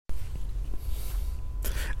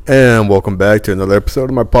And welcome back to another episode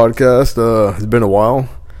of my podcast. It's been a while.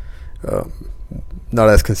 Uh, Not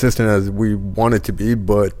as consistent as we want it to be,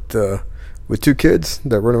 but with two kids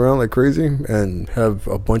that run around like crazy and have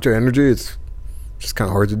a bunch of energy, it's just kind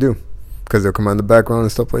of hard to do because they'll come out in the background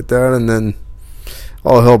and stuff like that, and then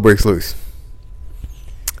all hell breaks loose.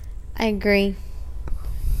 I agree.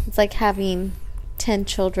 It's like having 10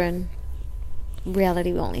 children.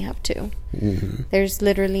 Reality, we only have 2. Mm-hmm. There's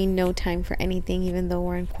literally no time for anything, even though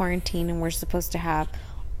we're in quarantine and we're supposed to have,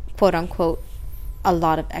 quote unquote, a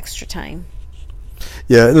lot of extra time.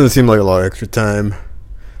 Yeah, it doesn't seem like a lot of extra time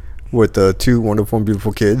with two wonderful and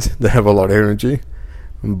beautiful kids that have a lot of energy.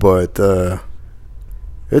 But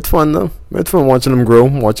it's fun, though. It's fun watching them grow,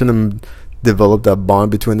 watching them develop that bond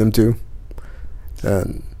between them two.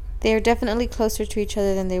 And They are definitely closer to each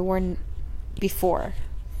other than they were before,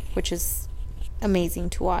 which is amazing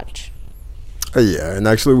to watch. Yeah, and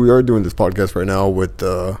actually we are doing this podcast right now with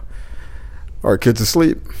our kids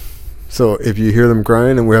asleep. So if you hear them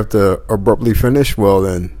crying and we have to abruptly finish, well,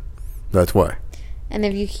 then that's why. And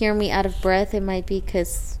if you hear me out of breath, it might be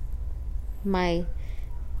because my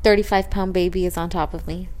 35-pound baby is on top of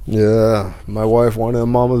me. Yeah, my wife wanted a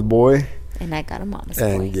mama's boy. And I got a mama's boy.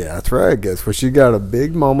 And yeah, that's right. Guess what? She got a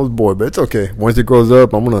big mama's boy, but it's okay. Once he grows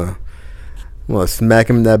up, I'm gonna smack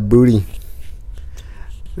him in that booty.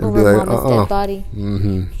 And over mama's dead body.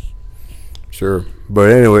 Mm-hmm. Sure.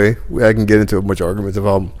 But anyway, I can get into a bunch of arguments of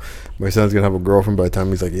how my son's going to have a girlfriend by the time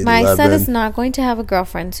he's like 11. My son is not going to have a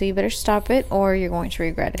girlfriend, so you better stop it or you're going to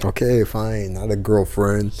regret it. Okay, fine. Not a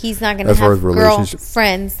girlfriend. He's not going to have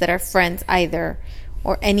girlfriends that are friends either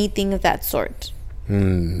or anything of that sort.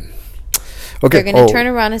 Okay. They're going to turn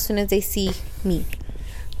around as soon as they see me.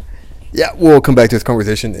 Yeah, we'll come back to this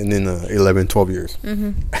conversation in 11, 12 years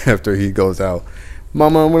after he goes out.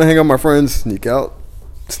 Mama, I'm going to hang out with my friends, sneak out,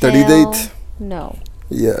 study date. No.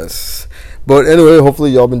 Yes. But anyway,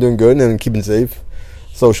 hopefully y'all been doing good and keeping safe.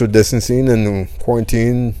 Social distancing and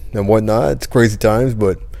quarantine and whatnot. It's crazy times,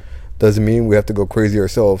 but doesn't mean we have to go crazy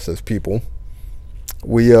ourselves as people.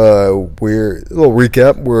 We're a little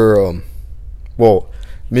recap.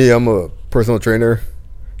 Me, I'm a personal trainer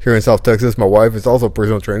here in South Texas. My wife is also a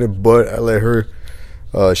personal trainer, but I let her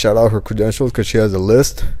shout out her credentials because she has a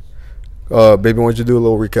list. Baby, why don't you do a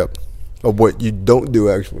little recap of what you don't do,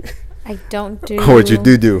 actually? I don't do. What you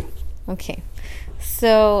do. Okay.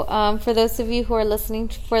 So, for those of you who are listening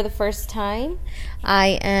for the first time,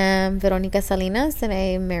 I am Veronica Salinas, and I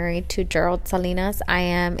am married to Gerald Salinas. I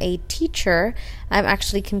am a teacher. I'm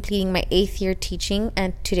actually completing my 8th year teaching,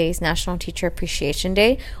 and today's National Teacher Appreciation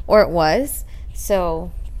Day, or it was.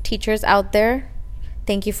 So, teachers out there,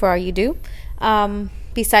 thank you for all you do.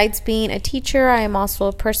 Besides being a teacher, I am also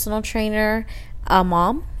a personal trainer, a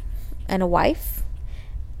mom, and a wife.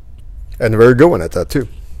 And a very good one at that, too.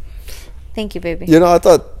 Thank you, baby. You know, I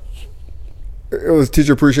thought it was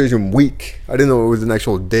Teacher Appreciation Week. I didn't know it was an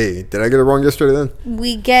actual day. Did I get it wrong yesterday then?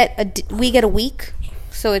 We get a week.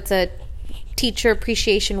 So it's a Teacher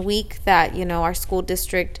Appreciation Week that, our school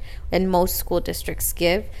district and most school districts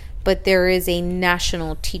give. But there is a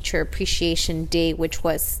National Teacher Appreciation Day, which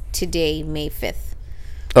was today, May 5th.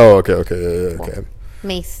 Oh, okay. Yeah, okay. Well,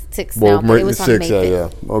 May 6th now, but it was on May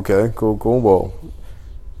 5th. Yeah. Okay, cool. Well,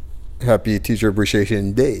 happy Teacher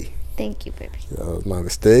Appreciation Day. Thank you, baby. That was my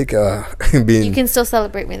mistake. You can still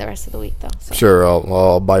celebrate me the rest of the week, though. So. Sure,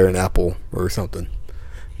 I'll buy you an apple or something.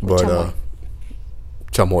 But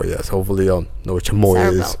chamoy, yes. Hopefully, y'all know what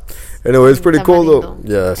chamoy is. Anyway, it's pretty cool, though.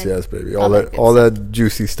 Yes, baby. All that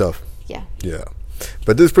juicy stuff. Yeah.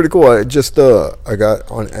 But this is pretty cool. I got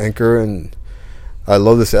on Anchor, and I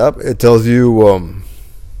love this app. It tells you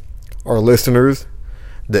our listeners,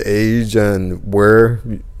 the age, and where.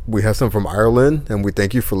 We have some from Ireland, and we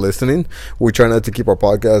thank you for listening. We try not to keep our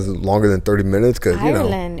podcast longer than 30 minutes because,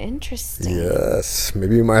 Ireland, interesting. Yes.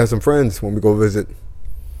 Maybe we might have some friends when we go visit.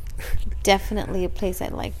 Definitely a place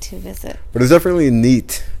I'd like to visit. But it's definitely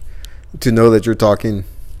neat to know that you're talking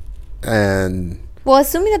and... Well,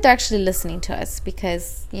 assuming that they're actually listening to us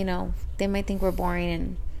because, they might think we're boring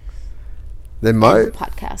and... They might.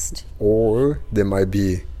 Podcast. Or they might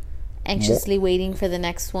be... Anxiously waiting for the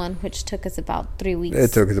next one, which took us about 3 weeks.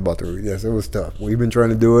 It took us about 3 weeks. Yes, it was tough. We've been trying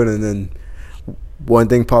to do it, and then one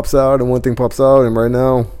thing pops out, and right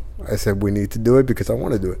now, I said we need to do it because I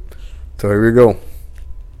want to do it. So here we go.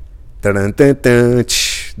 That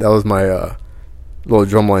was my little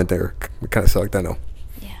drum line there. It kind of sucked, I know.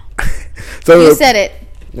 Yeah. So you said it.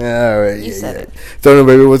 Yeah, all right. You said it. So,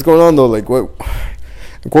 baby, what's going on, though? Like, what?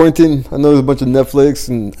 In quarantine, I know there's a bunch of Netflix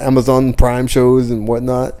and Amazon Prime shows and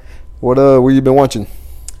whatnot. What you been watching?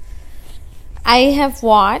 I have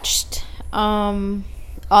watched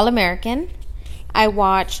All American. I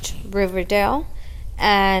watched Riverdale.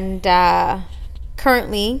 And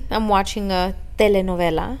currently, I'm watching a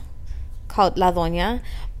telenovela called La Doña.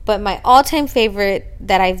 But my all-time favorite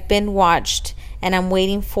that I've been watched, and I'm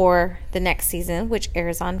waiting for the next season, which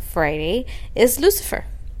airs on Friday, is Lucifer.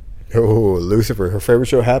 Oh, Lucifer. Her favorite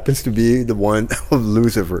show happens to be the one of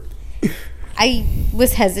Lucifer. I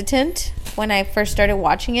was hesitant when I first started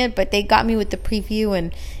watching it, but they got me with the preview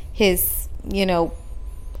and his,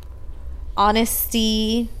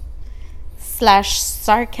 honesty /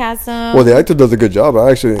 sarcasm. Well, the actor does a good job.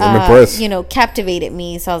 I actually am impressed. Captivated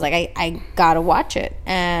me. So I was like, I gotta watch it.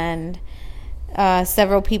 And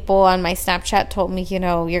several people on my Snapchat told me, you're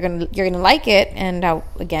gonna like it. And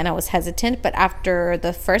I was hesitant, but after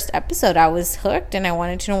the first episode, I was hooked, and I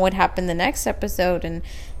wanted to know what happened the next episode and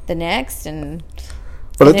the next, and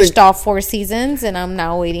finished all 4 seasons, and I'm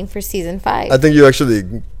now waiting for season 5. I think you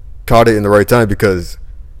actually caught it in the right time, because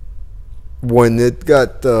when it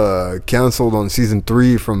got canceled on season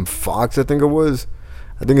 3 from Fox, I think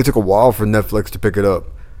it took a while for Netflix to pick it up,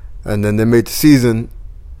 and then they made the season,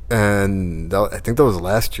 and I think that was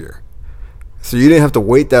last year. So you didn't have to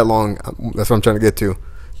wait that long. That's what I'm trying to get to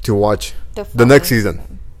watch the next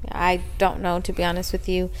season. I don't know, to be honest with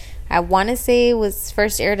you. I want to say it was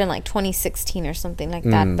first aired in like 2016 or something like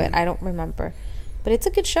that, but I don't remember. But it's a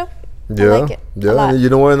good show. Yeah, I like it a lot. You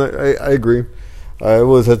know what? I agree. I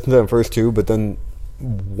was hesitant at first too, but then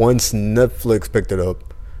once Netflix picked it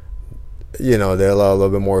up, they allow a little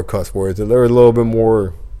bit more cuss words. They're a little bit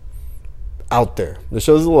more out there. The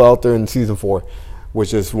show's a little out there in season 4,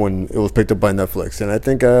 which is when it was picked up by Netflix, and I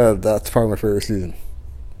think that's probably my favorite season.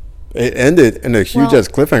 It ended in a huge ass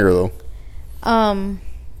cliffhanger, though.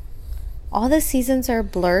 All the seasons are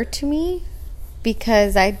blurred to me,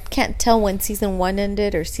 because I can't tell when season 1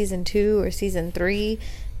 ended, or season 2, or season 3.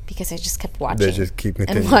 Because I just kept watching. They just keep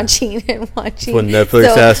continuing. And watching. When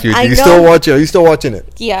Netflix asks you, are you still watching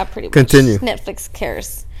it? Yeah, pretty much. Continue. Netflix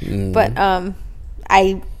cares. But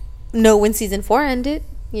I know when season 4 ended.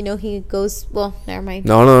 He goes, well, never mind.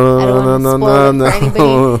 No. I don't want to spoil it for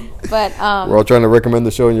anybody. But we're all trying to recommend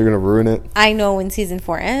the show, and you're going to ruin it. I know when season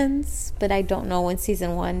 4 ends, but I don't know when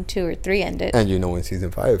season 1, 2, or 3 ended. And you know when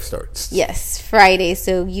season 5 starts. Yes, Friday.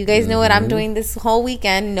 So you guys know what I'm doing this whole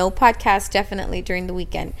weekend. No podcast, definitely during the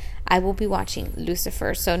weekend. I will be watching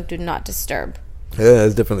Lucifer, so do not disturb. Yeah,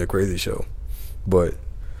 it's definitely a crazy show. But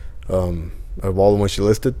of all the ones you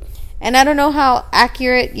listed... And I don't know how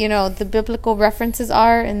accurate, the biblical references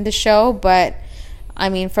are in the show, but I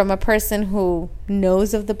mean, from a person who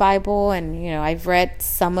knows of the Bible, and I've read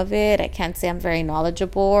some of it, I can't say I'm very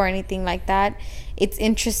knowledgeable or anything like that. It's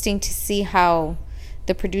interesting to see how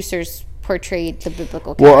the producers portrayed the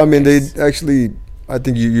biblical characters. Well, I mean, they actually, I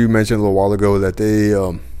think you mentioned a little while ago that they,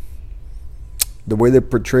 the way they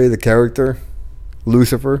portray the character,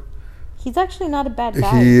 Lucifer. He's actually not a bad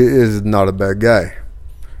guy. He is not a bad guy.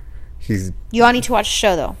 You all need to watch the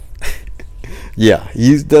show, though. Yeah,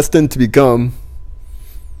 he's destined to become...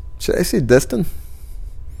 Should I say destined?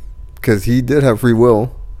 Because he did have free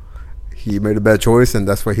will. He made a bad choice, and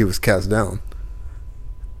that's why he was cast down.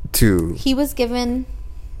 He was given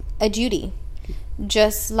a duty.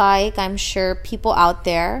 Just like I'm sure people out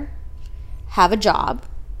there have a job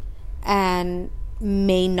and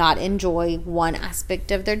may not enjoy one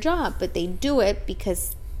aspect of their job, but they do it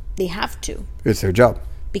because they have to. It's their job.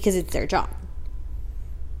 Because it's their job.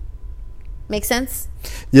 Make sense?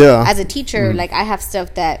 Yeah. As a teacher, I have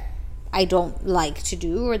stuff that I don't like to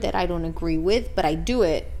do or that I don't agree with, but I do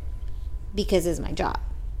it because it's my job.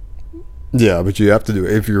 Yeah, but you have to do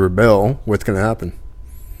it. If you rebel, what's going to happen?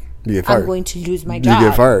 You get fired. I'm going to lose my job. You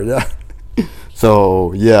get fired, yeah.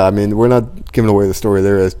 So, yeah, I mean, we're not giving away the story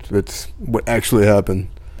there. It's what actually happened.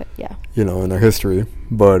 But, yeah. In our history.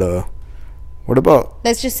 But, what about...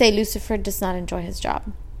 Let's just say Lucifer does not enjoy his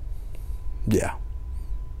job. Yeah.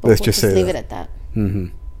 Let's just leave it at that. Mm-hmm.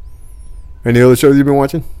 Any other shows you've been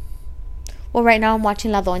watching? Well, right now I'm watching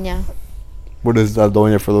La Doña. What is La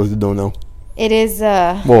Doña for those who don't know? It is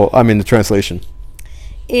the translation.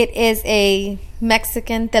 It is a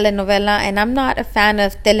Mexican telenovela, and I'm not a fan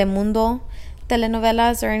of Telemundo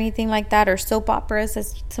telenovelas or anything like that, or soap operas,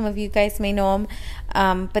 as some of you guys may know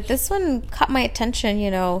them. But this one caught my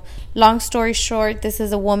attention, Long story short, this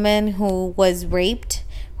is a woman who was raped,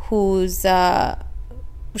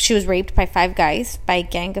 she was raped by a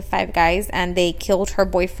gang of 5 guys, and they killed her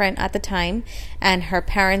boyfriend at the time and her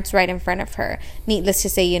parents right in front of her. Needless to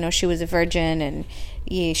say, she was a virgin, and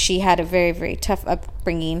she had a very, very tough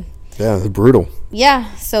upbringing. Yeah, it's brutal.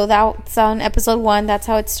 Yeah, so that's on episode 1. That's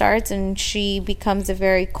how it starts, and she becomes a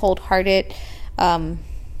very cold-hearted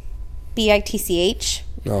bitch.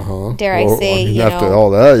 Uh-huh. Dare I say, you after know, all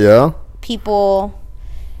that, yeah. people,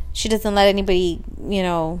 she doesn't let anybody, you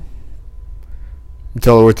know,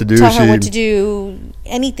 Tell her what to do. tell her what to do,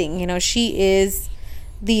 anything. You know, she is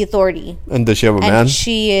the authority. And does she have a man? And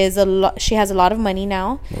she has a lot of money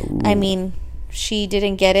now. Ooh. I mean, she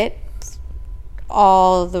didn't get it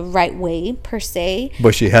all the right way per se,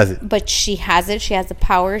 but she has it. But she has it. She has the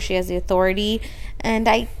power. She has the authority. And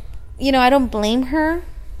I don't blame her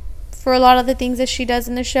for a lot of the things that she does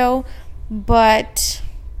in the show, but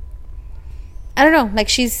I don't know. Like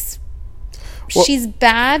she's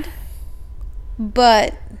bad,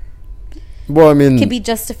 but I mean, can be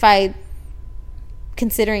justified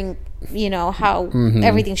considering, you know, how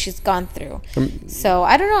everything she's gone through. So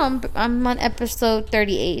I don't know. I'm on episode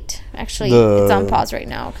 38. Actually, it's on pause right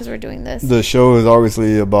now because we're doing this. The show is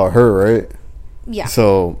obviously about her, right? Yeah.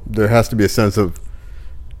 So there has to be a sense of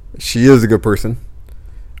she is a good person,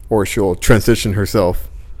 or she'll transition herself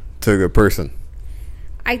to a good person.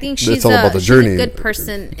 I think she's a good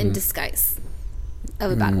person in disguise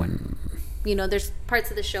of a bad one. You know, there's parts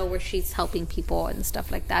of the show where she's helping people and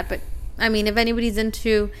stuff like that. But, I mean, if anybody's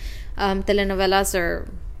into telenovelas or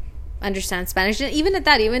understands Spanish, even at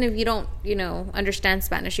that, even if you don't, you know, understand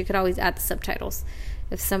Spanish, you could always add the subtitles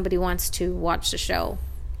if somebody wants to watch the show.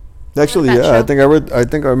 Actually, yeah, I think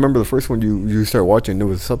I remember the first one you started watching. It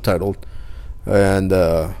was subtitled, and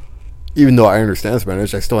even though I understand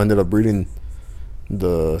Spanish, I still ended up reading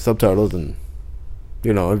the subtitles. And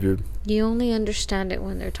you know, if you only understand it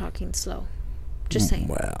when they're talking slow. Just saying.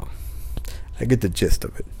 Wow, I get the gist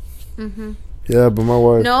of it. Mm-hmm. Yeah, but my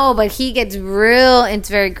wife. No, but he gets real. It's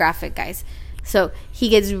very graphic, guys. So he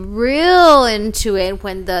gets real into it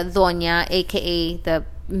when the Doña, aka the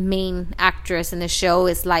main actress in the show,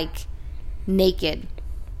 is like naked.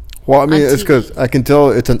 Well, I mean, it's because I can tell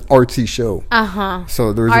it's an artsy show.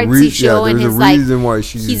 So there's a reason. Yeah, there's a reason why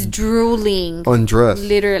he's drooling, undressed,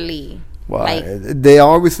 literally. Wow, like, they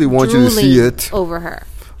obviously want you to see it over her.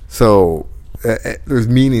 So there's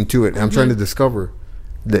meaning to it. I'm trying to discover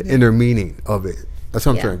the inner meaning of it. That's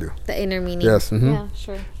what I'm trying to do. The inner meaning. Yes. Mm-hmm. Yeah,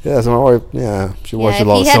 sure. Yeah, so my wife, she watched a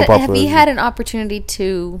lot of soap operas. If he had an opportunity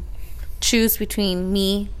to choose between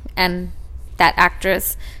me and that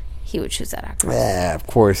actress, he would choose that actress. Yeah, of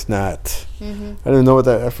course not. I didn't know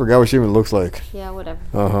I forgot what she even looks like. Yeah,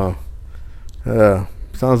 whatever. Yeah,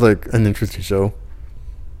 sounds like an interesting show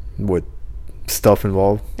with stuff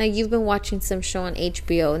involved. Now, you've been watching some show on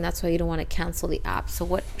HBO, and that's why you don't want to cancel the app. So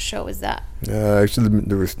what show is that? Actually,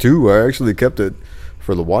 there was two. I actually kept it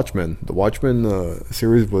for The Watchmen. The Watchmen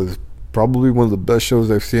series was probably one of the best shows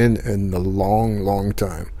I've seen in a long, long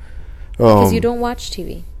time. Because you don't watch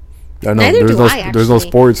TV. I know. Neither do I, actually. There's no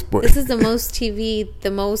sports. But this is the most TV,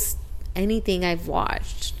 the most anything I've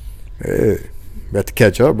watched. Hey, we have to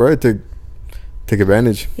catch up, right? Take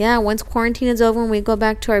advantage. Yeah, once quarantine is over and we go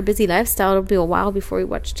back to our busy lifestyle, it'll be a while before we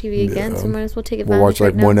watch TV again. So we might as well take advantage. We'll watch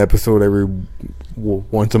like one episode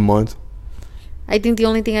once a month. I think the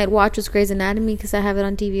only thing I'd watch was Grey's Anatomy because I have it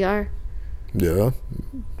on DVR. Yeah,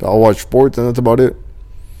 I'll watch sports and that's about it.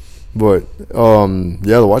 But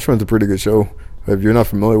The Watchmen's a pretty good show. If you're not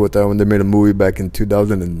familiar with that one, they made a movie back in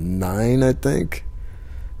 2009, I think.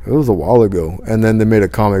 It was a while ago. And then they made a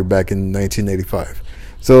comic back in 1985.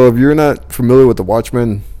 So if you're not familiar with The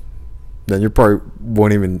Watchmen, then you probably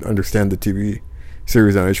won't even understand the TV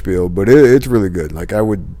series on HBO. But it's really good. Like, I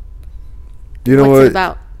would... You know What's it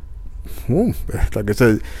about? Like I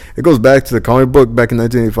said, it goes back to the comic book back in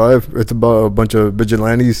 1985. It's about a bunch of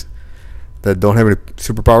vigilantes that don't have any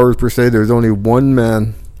superpowers per se. There's only one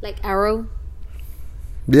man. Like Arrow?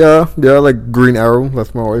 Yeah, like Green Arrow.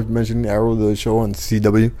 That's my wife mentioning Arrow, the show on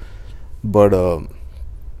CW. But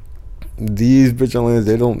these vigilantes,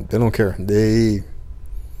 they don't care. They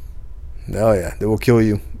will kill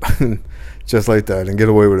you just like that and get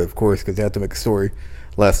away with it, of course, because they have to make a story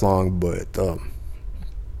last long. But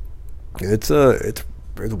it's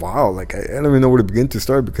wild. Like I don't even know where to begin to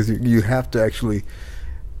start because you have to actually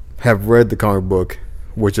have read the comic book,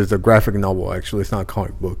 which is a graphic novel. Actually, it's not a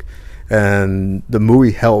comic book. And the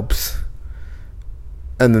movie helps,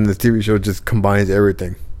 and then the TV show just combines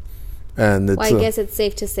everything. And it's, I guess it's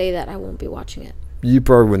safe to say that I won't be watching it. You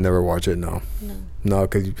probably would never watch it, no. No,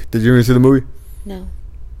 because did you even see the movie? No.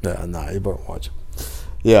 Yeah, nah, you better watch it.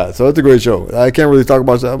 Yeah, so it's a great show. I can't really talk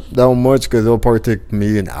about that one much because it'll probably take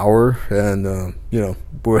me an hour, and I'm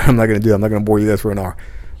not gonna do that. I'm not gonna bore you guys for an hour.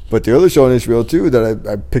 But the other show on HBO too that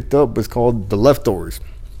I picked up is called The Leftovers.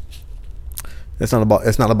 It's not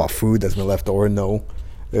about food that's been left over. No,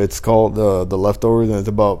 it's called The Leftovers, and it's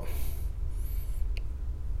about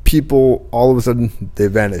people all of a sudden they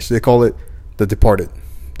vanish. They call it The Departed.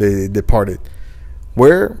 They departed.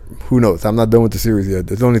 Where? Who knows? I'm not done with the series yet.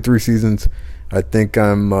 There's only 3 seasons. I think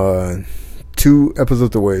I'm 2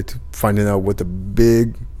 episodes away to finding out what the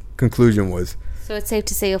big conclusion was. So it's safe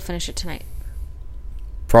to say you'll finish it tonight.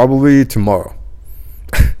 Probably tomorrow.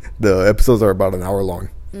 The episodes are about an hour long.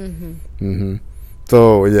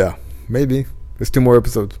 So yeah, maybe there's 2 more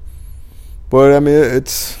episodes. But I mean, it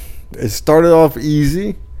started off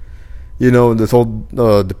easy. You know, this whole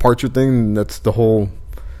departure thing. That's the whole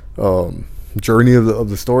journey of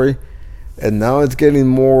the story, and now it's getting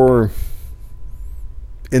more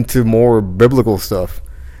into more biblical stuff.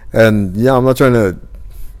 And yeah, I'm not trying to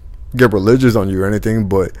get religious on you or anything,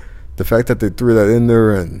 but the fact that they threw that in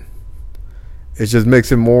there, and it just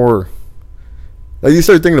makes it more like you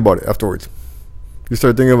start thinking about it afterwards. You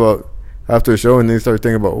start thinking about after a show, and then you start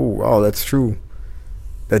thinking about, oh wow, that's true,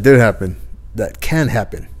 that did happen, that can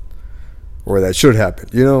happen, or that should happen,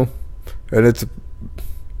 you know. And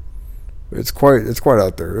it's quite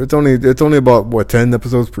out there. It's only about what 10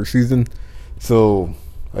 episodes per season, so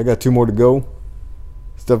I got 2 more to go.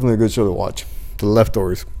 It's definitely a good show to watch. The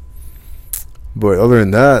Leftovers. But other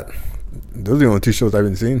than that, those are the only 2 shows I've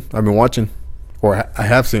been watching, or I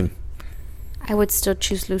have seen. I would still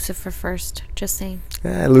choose Lucifer first. Just saying.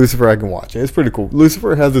 Lucifer I can watch. It's pretty cool.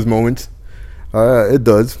 Lucifer has its moments. It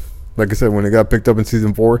does. Like I said, when it got picked up in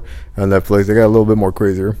season 4 on Netflix, they got a little bit more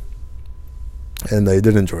crazier, and I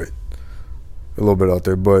did enjoy it a little bit out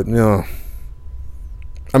there. But you know,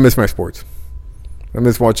 I miss my sports. I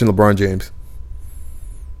miss watching LeBron James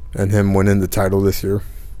and him winning the title this year.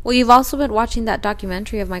 Well, you've also been watching that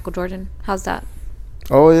documentary of Michael Jordan. How's that?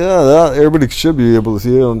 Oh yeah, that everybody should be able to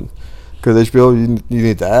see it because HBO you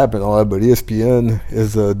need the app and all that. But ESPN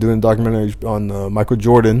is doing a documentary on Michael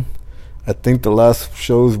Jordan. I think the last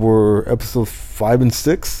shows were episodes 5 and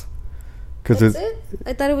 6. That's it?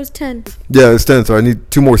 I thought it was 10. Yeah, it's 10. So I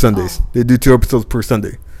need 2 more Sundays. Oh. They do 2 episodes per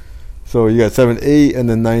Sunday. So you got 7, 8, and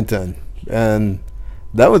then 9, 10. And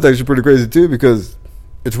that was actually pretty crazy too because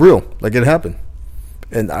it's real. Like it happened.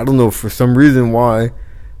 And I don't know for some reason why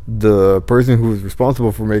the person who was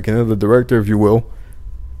responsible for making it, the director, if you will,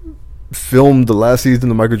 filmed the last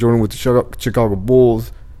season of Michael Jordan with the Chicago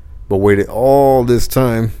Bulls, but waited all this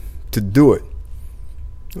time to do it,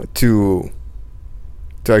 to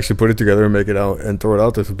actually put it together and make it out and throw it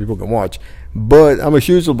out there so people can watch. But I'm a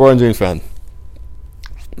huge LeBron James fan.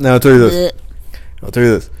 Now I'll tell you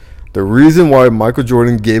this. The reason why Michael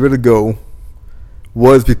Jordan gave it a go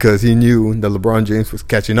was because he knew that LeBron James was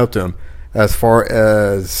catching up to him as far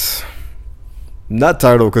as not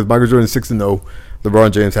title, because Michael Jordan's 6-0.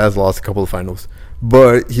 LeBron James has lost a couple of finals,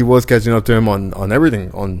 but he was catching up to him on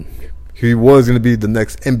everything. He was going to be the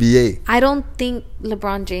next NBA. I don't think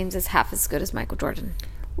LeBron James is half as good as Michael Jordan.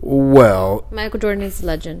 Well, Michael Jordan is a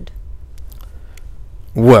legend.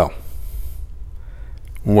 Well,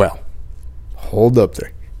 hold up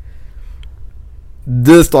there.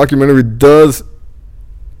 This documentary does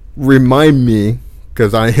remind me,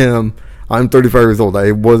 because I'm 35 years old.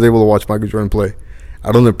 I was able to watch Michael Jordan play.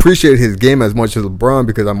 I don't appreciate his game as much as LeBron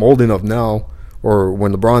because I'm old enough now, or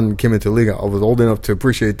when LeBron came into the league, I was old enough to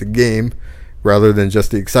appreciate the game rather than just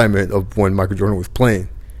the excitement of when Michael Jordan was playing.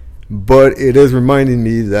 But it is reminding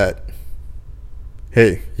me that,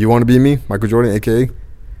 hey, you want to be me, Michael Jordan, a.k.a.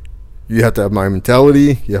 you have to have my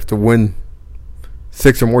mentality, you have to win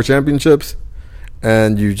 6 or more championships,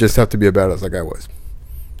 and you just have to be a badass like I was.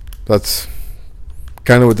 That's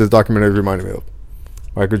kind of what this documentary reminded me of.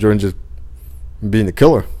 Michael Jordan just being a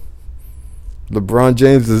killer. LeBron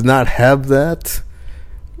James does not have that.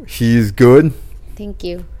 He's good. Thank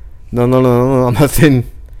you. No. I'm not saying.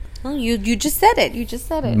 Oh, you just said it.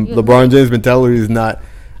 LeBron James' mentality is not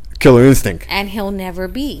killer instinct, and he'll never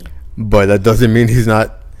be. But that doesn't mean he's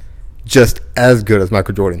not just as good as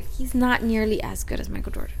Michael Jordan. He's not nearly as good as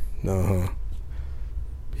Michael Jordan. No,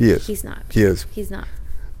 he is. He's not. He is. He's not.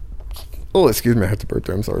 Oh, excuse me. I had to burp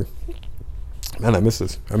there. I'm sorry. Man, I miss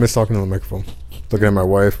this. I miss talking on the microphone, looking at my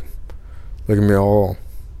wife, looking at me all,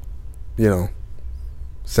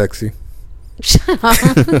 sexy. Shut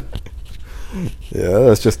up. Yeah,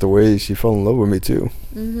 that's just the way she fell in love with me too.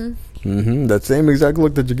 That same exact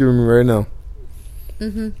look that you're giving me right now.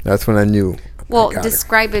 That's when I knew. Well,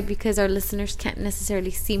 describe it because our listeners can't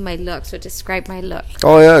necessarily see my look. So describe my look.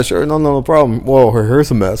 Oh yeah, sure. No problem. Well, her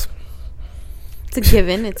hair's a mess. It's a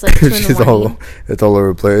given. It's like 2 in the morning. It's all over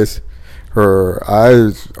the place. Her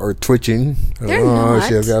eyes are twitching. They're not.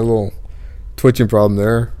 She has got a little twitching problem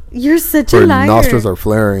there. You're such a liar. Her nostrils are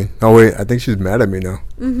flaring. Oh wait, I think she's mad at me now.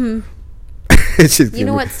 You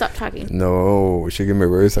know what? Stop talking. No, she gave me a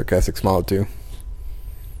very sarcastic smile too.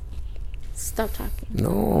 Stop talking.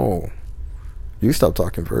 No. You stop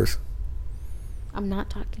talking first. I'm not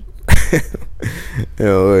talking.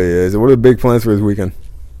 Yeah. So what are the big plans for this weekend?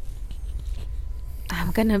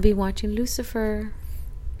 I'm gonna be watching Lucifer.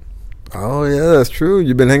 Oh yeah, that's true.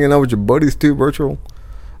 You've been hanging out with your buddies too, virtual,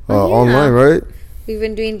 Oh, yeah. online, right? We've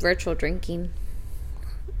been doing virtual drinking.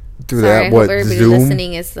 Through Sorry, I that, hope what, everybody Zoom?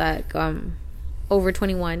 listening is like over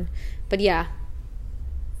 21. But yeah.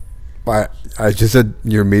 I just said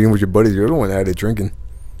you're meeting with your buddies. You're the one that added drinking.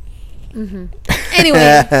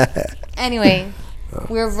 Anyway,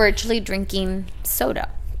 we're virtually drinking soda.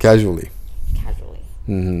 Casually.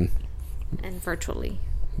 And virtually.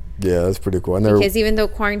 Yeah, that's pretty cool. Because even though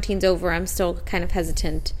quarantine's over, I'm still kind of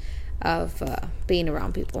hesitant of being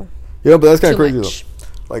around people. Yeah, but that's kind of Too crazy much.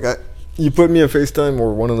 though. Like you put me in FaceTime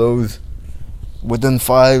or one of those, within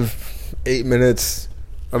 5-8 minutes,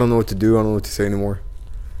 I don't know what to do. I don't know what to say anymore.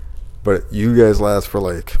 But you guys last for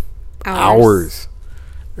like hours.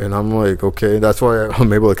 And I'm like, okay, that's why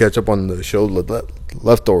I'm able to catch up on the show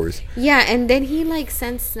Leftovers. Yeah, and then he like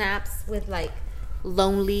sends snaps with like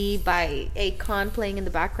Lonely by Akon playing in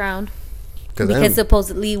the background. Because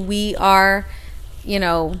supposedly we are,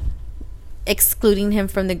 excluding him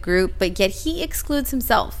from the group, but yet he excludes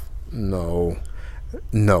himself. No.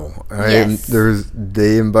 Yes.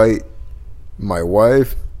 They invite my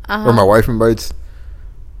wife, or my wife invites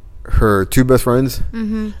her two best friends,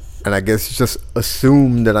 and I guess it's just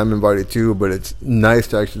assumed that I'm invited too. But it's nice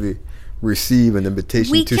to actually receive an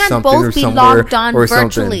invitation to something or somewhere. We can't both be logged on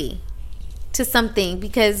virtually to something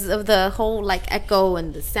because of the whole like echo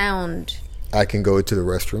and the sound. I can go to the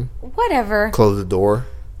restroom. Whatever. Close the door.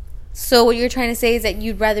 So what you're trying to say is that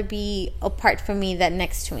you'd rather be apart from me than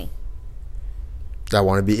next to me. I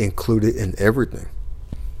want to be included in everything.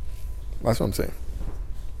 That's what I'm saying.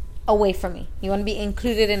 Away from me. You want to be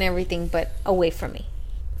included in everything, but away from me.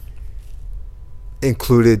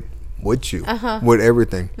 Included with you. With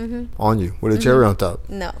everything. On you. With a cherry on top.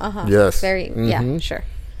 No. Yes. Very. Yeah, sure.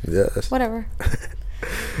 Yes. Whatever.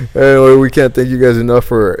 Anyway, we can't thank you guys enough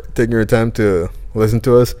for taking your time to listen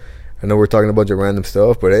to us. I know we're talking about your random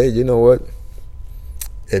stuff, but hey, you know what?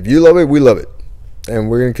 If you love it, we love it. And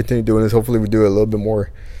we're going to continue doing this. Hopefully we do it a little bit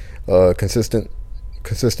more consistently.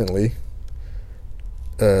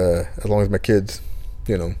 As long as my kids,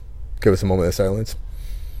 give us a moment of silence.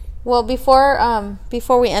 Well, before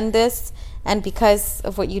we end this, and because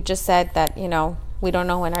of what you just said, that, we don't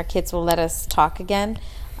know when our kids will let us talk again,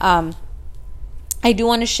 I do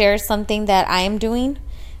want to share something that I am doing.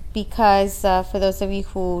 Because for those of you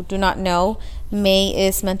who do not know, May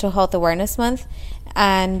is Mental Health Awareness Month.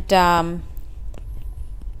 And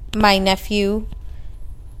my nephew,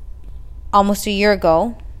 almost a year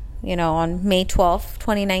ago, on May 12th,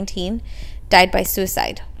 2019, died by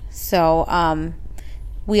suicide. So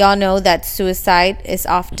we all know that suicide is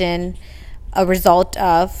often a result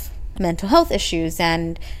of mental health issues.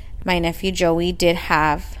 And my nephew Joey did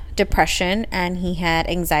have depression and he had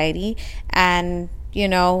anxiety. And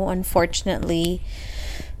unfortunately,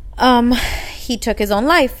 he took his own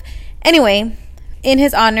life. Anyway, in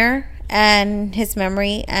his honor and his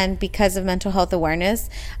memory, and because of mental health awareness,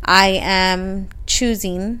 I am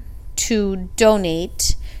choosing to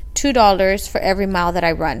donate $2 for every mile that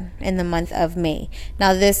I run in the month of May.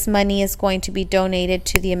 Now, this money is going to be donated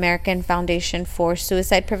to the American Foundation for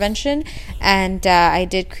Suicide Prevention, and I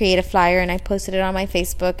did create a flyer and I posted it on my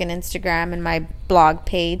Facebook and Instagram and my blog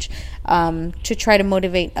page to try to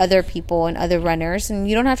motivate other people and other runners. And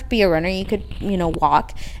you don't have to be a runner, you could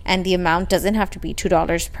walk, and the amount doesn't have to be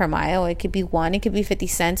 $2 per mile. It could be $1, it could be 50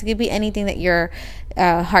 cents, it could be anything that your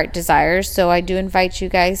heart desires. So I do invite you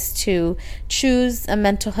guys to choose a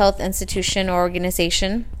mental health institution or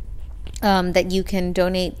organization that you can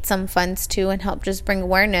donate some funds to and help just bring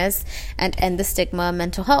awareness and end the stigma of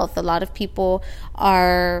mental health. A lot of people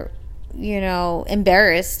are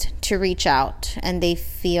embarrassed to reach out, and they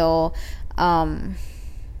feel how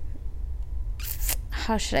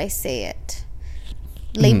should I say it,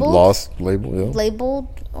 labeled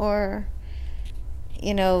or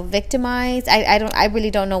victimized. I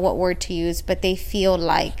really don't know what word to use, but they feel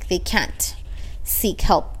like they can't seek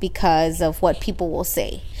help because of what people will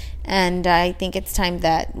say. And I think it's time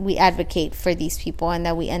that we advocate for these people and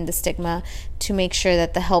that we end the stigma to make sure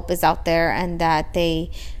that the help is out there and that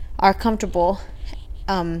they are comfortable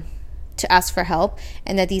to ask for help,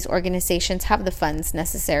 and that these organizations have the funds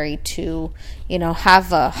necessary to,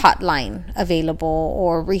 have a hotline available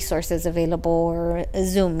or resources available or a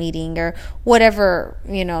Zoom meeting or whatever,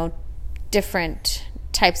 different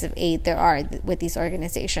types of aid there are with these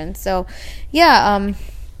organizations. So, yeah.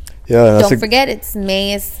 Yeah, don't forget, it's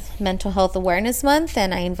May is Mental Health Awareness Month,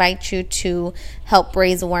 and I invite you to help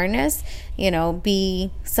raise awareness.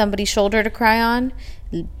 Be somebody's shoulder to cry on.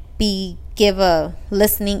 Give a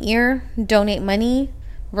listening ear. Donate money.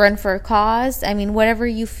 Run for a cause. I mean, whatever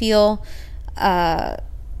you feel, whatever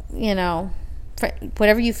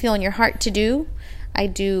you feel in your heart to do, I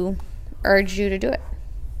do urge you to do it.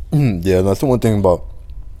 Yeah, that's the one thing about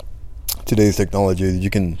today's technology.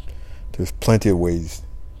 There's plenty of ways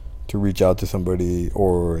to reach out to somebody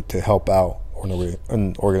or to help out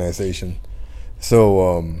an organization.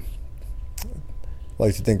 So I'd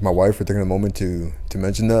like to thank my wife for taking a moment to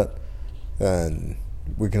mention that, and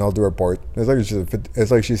we can all do our part. It's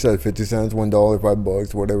like she said, 50 cents, $1,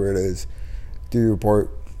 $5, whatever it is. Do your part.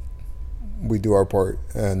 We do our part,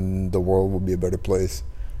 and the world will be a better place.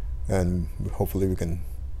 And hopefully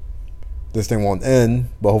this thing won't end,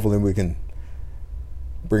 but hopefully we can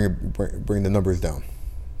bring the numbers down.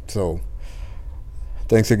 So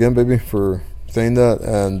thanks again, baby, for saying that.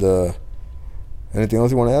 And anything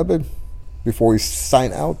else you want to add, babe, before we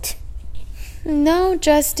sign out? No,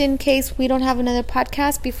 just in case we don't have another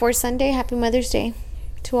podcast before Sunday, happy Mother's Day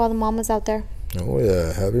to all the mamas out there. Oh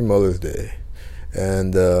yeah, happy Mother's Day.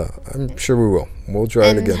 And I'm sure we will. We'll try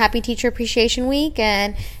it again. Happy Teacher Appreciation Week,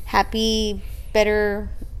 and happy Better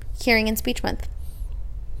Hearing and Speech Month.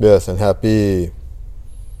 Yes, and happy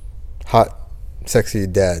hot, sexy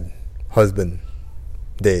dad, husband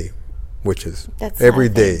day, which is every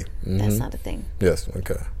day. Mm-hmm. That's not a thing. Yes,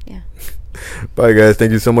 okay. Yeah. Bye, guys.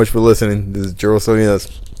 Thank you so much for listening. This is Gerald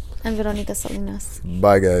Salinas. I'm Veronica Salinas.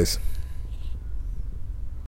 Bye, guys.